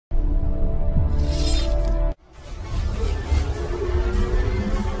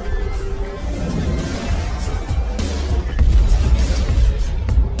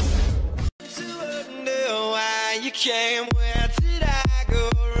came, where did I go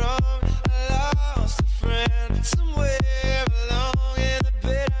wrong? I lost a friend somewhere along in the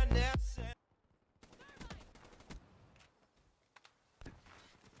bitterness.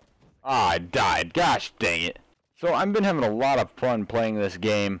 Ah, I died. Gosh dang it. So I've been having a lot of fun playing this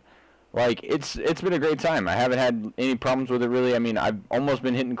game. Like, it's been a great time. I haven't had any problems with it, really. I mean, I've almost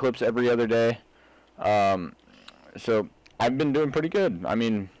been hitting clips every other day. So I've been doing pretty good. I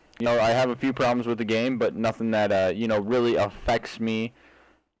mean, you know, I have a few problems with the game, but nothing that, you know, really affects me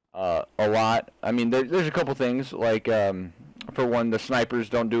a lot. I mean, there's a couple things, like, for one, the snipers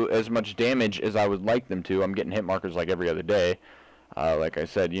don't do as much damage as I would like them to. I'm getting hit markers like every other day. Like I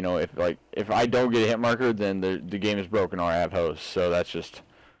said, you know, if I don't get a hit marker, then the game is broken or I have hosts. So that's just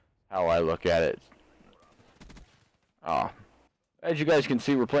how I look at it. As you guys can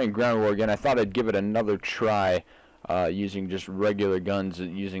see, we're playing Ground War again. I thought I'd give it another try using just regular guns,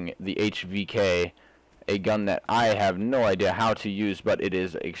 using the HVK, a gun that I have no idea how to use, but it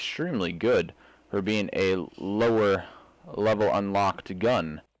is extremely good for being a lower level unlocked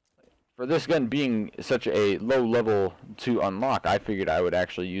gun. For this gun being such a low level to unlock, I figured I would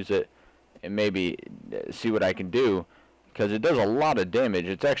actually use it and maybe see what I can do, because it does a lot of damage.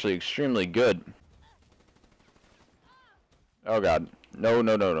 It's actually extremely good. Oh god. No,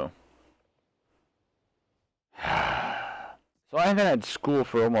 no, no, no. So I haven't had school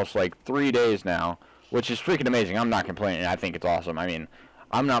for almost like 3 days now, which is freaking amazing. I'm not complaining. I think it's awesome. I mean,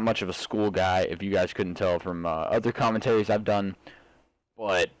 I'm not much of a school guy, if you guys couldn't tell from other commentaries I've done.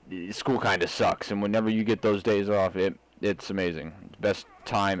 But school kind of sucks, and whenever you get those days off, it's amazing. It's the best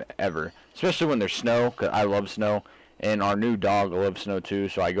time ever. Especially when there's snow, because I love snow. And our new dog loves snow too,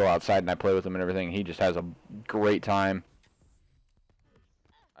 so I go outside and I play with him and everything. He just has a great time.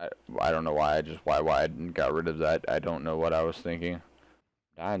 I don't know why I got rid of that. I don't know what I was thinking.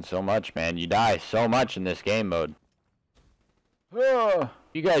 Dying so much, man. You die so much in this game mode.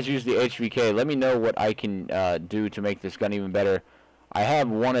 You guys use the HVK. Let me know what I can do to make this gun even better. I have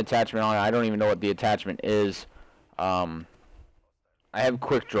one attachment on it. I don't even know what the attachment is. I have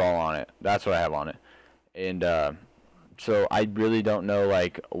quick draw on it. That's what I have on it. And so I really don't know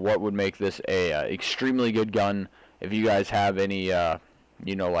like what would make this a extremely good gun. If you guys have any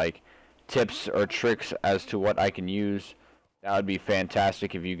you know, like tips or tricks as to what I can use, that would be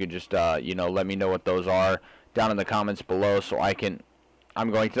fantastic. If you could just you know, let me know what those are down in the comments below, so I can. I'm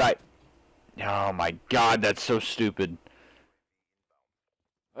going to die. Oh my god, that's so stupid.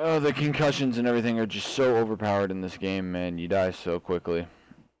 Oh, the concussions and everything are just so overpowered in this game, man. You die so quickly.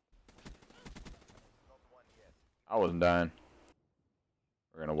 I wasn't dying.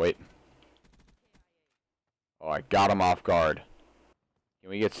 We're gonna wait. Oh, I got him off guard. Can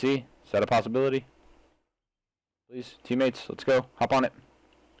we get C? Is that a possibility? Please, teammates, let's go. Hop on it.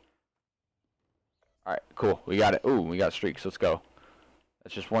 Alright, cool. We got it. Ooh, we got streaks. Let's go.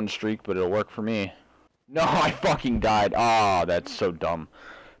 That's just one streak, but it'll work for me. No, I fucking died. Ah, that's so dumb.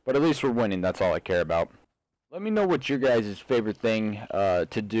 But at least we're winning. That's all I care about. Let me know what your guys' favorite thing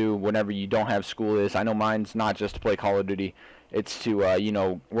to do whenever you don't have school is. I know mine's not just to play Call of Duty. It's to, you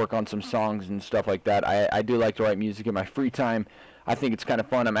know, work on some songs and stuff like that. I do like to write music in my free time. I think it's kind of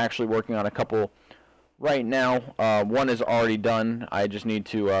fun. I'm actually working on a couple right now. One is already done. I just need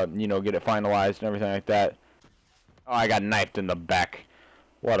to, you know, get it finalized and everything like that. Oh, I got knifed in the back.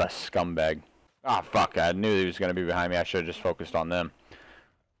 What a scumbag. Ah, fuck. I knew he was going to be behind me. I should have just focused on them.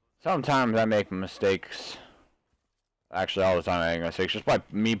 Sometimes I make mistakes. Actually, all the time I make mistakes. Just by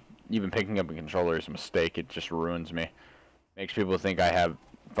me even picking up a controller is a mistake. It just ruins me. Makes people think I have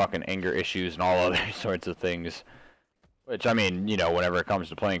fucking anger issues and all other sorts of things. Which, I mean, you know, whenever it comes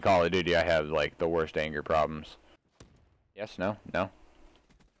to playing Call of Duty, I have, like, the worst anger problems. Yes, no, no.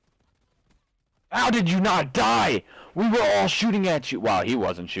 How did you not die? We were all shooting at you. Well, he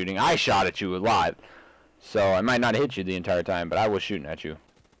wasn't shooting. I shot at you live. So, I might not hit you the entire time, but I was shooting at you.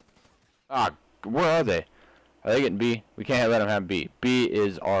 Ah, where are they? Are they getting B? We can't let them have B. B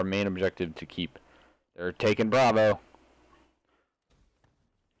is our main objective to keep. They're taking Bravo.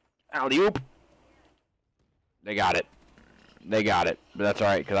 Alley-oop. They got it. They got it. But that's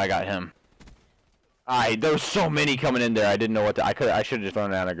alright, because I got him. Alright, there was so many coming in there. I didn't know what to... I should have just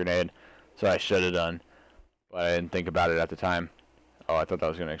thrown down a grenade. So I should have done. But I didn't think about it at the time. Oh, I thought that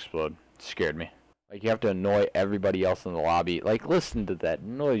was going to explode. It scared me. Like, you have to annoy everybody else in the lobby. Like, listen to that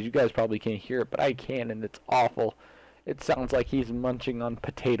noise. You guys probably can't hear it, but I can, and it's awful. It sounds like he's munching on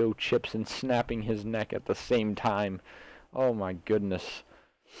potato chips and snapping his neck at the same time. Oh, my goodness.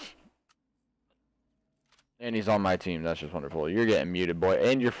 And he's on my team. That's just wonderful. You're getting muted, boy.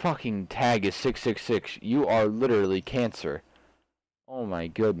 And your fucking tag is 666. You are literally cancer. Oh, my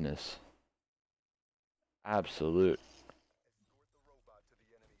goodness. Absolute.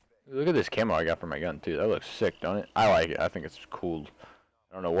 Look at this camo I got for my gun too. That looks sick, don't it? I like it. I think it's cool.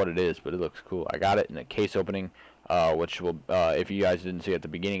 I don't know what it is, but it looks cool. I got it in a case opening, which will, if you guys didn't see at the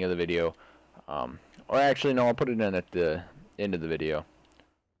beginning of the video, or actually no, I'll put it in at the end of the video.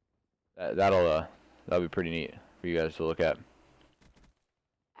 That'll be pretty neat for you guys to look at.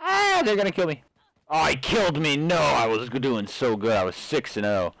 Ah, they're gonna kill me. Oh, he killed me. No, I was doing so good. I was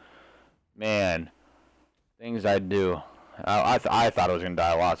 6-0. Man, things I'd do. I thought I was gonna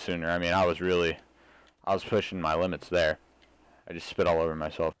die a lot sooner. I mean, I was pushing my limits there. I just spit all over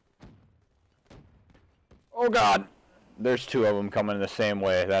myself. Oh God, there's 2 of them coming the same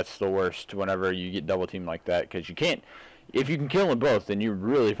way. That's the worst whenever you get double teamed like that, because you can't. If you can kill them both, then you're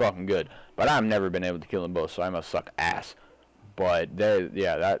really fucking good. But I've never been able to kill them both, so I must suck ass. But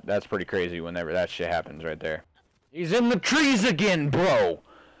yeah, that's pretty crazy whenever that shit happens right there. He's in the trees again, bro.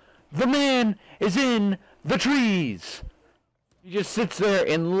 The man is in the trees. He just sits there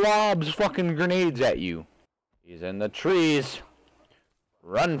and lobs fucking grenades at you. He's in the trees.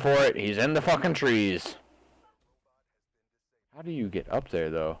 Run for it. He's in the fucking trees. How do you get up there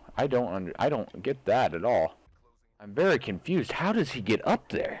though? I don't get that at all. I'm very confused. How does he get up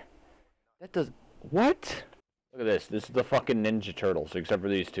there? That does what? Look at this. This is the fucking Ninja Turtles, except for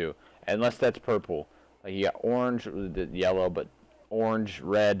these 2. Unless that's purple. Like you got orange, yellow, but orange,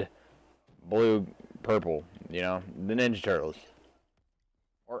 red, blue, purple. You know, the Ninja Turtles.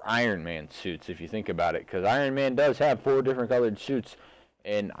 Or Iron Man suits, if you think about it, because Iron Man does have 4 different colored suits.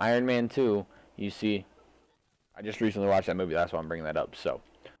 In Iron Man 2, you see, I just recently watched that movie, that's why I'm bringing that up. So,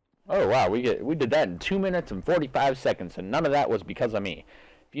 oh wow, we did that in 2 minutes and 45 seconds, and none of that was because of me.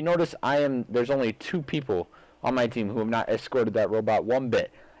 If you notice, there's only 2 people on my team who have not escorted that robot one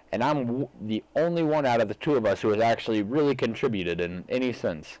bit, and I'm the only one out of the 2 of us who has actually really contributed in any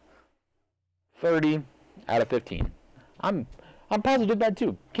sense. 30 out of 15. I'm positive that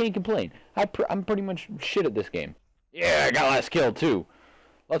too. Can't complain. I'm pretty much shit at this game. Yeah, I got last kill too.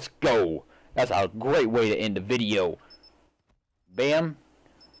 Let's go. That's a great way to end the video. Bam.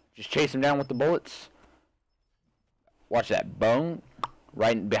 Just chase him down with the bullets. Watch that. Bone.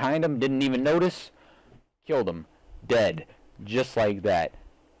 Right behind him. Didn't even notice. Killed him. Dead. Just like that.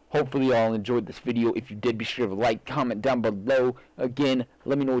 Hopefully you all enjoyed this video. If you did, be sure to like, comment down below. Again,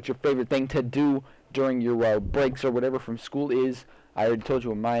 let me know what your favorite thing to do during your breaks or whatever from school is. I already told you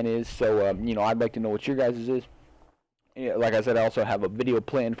what mine is, so you know, I'd like to know what your guys' is. Yeah, like I said, I also have a video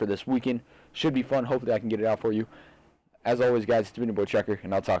planned for this weekend. Should be fun. Hopefully I can get it out for you. As always, guys, it's been your boy Checker,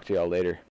 and I'll talk to y'all later.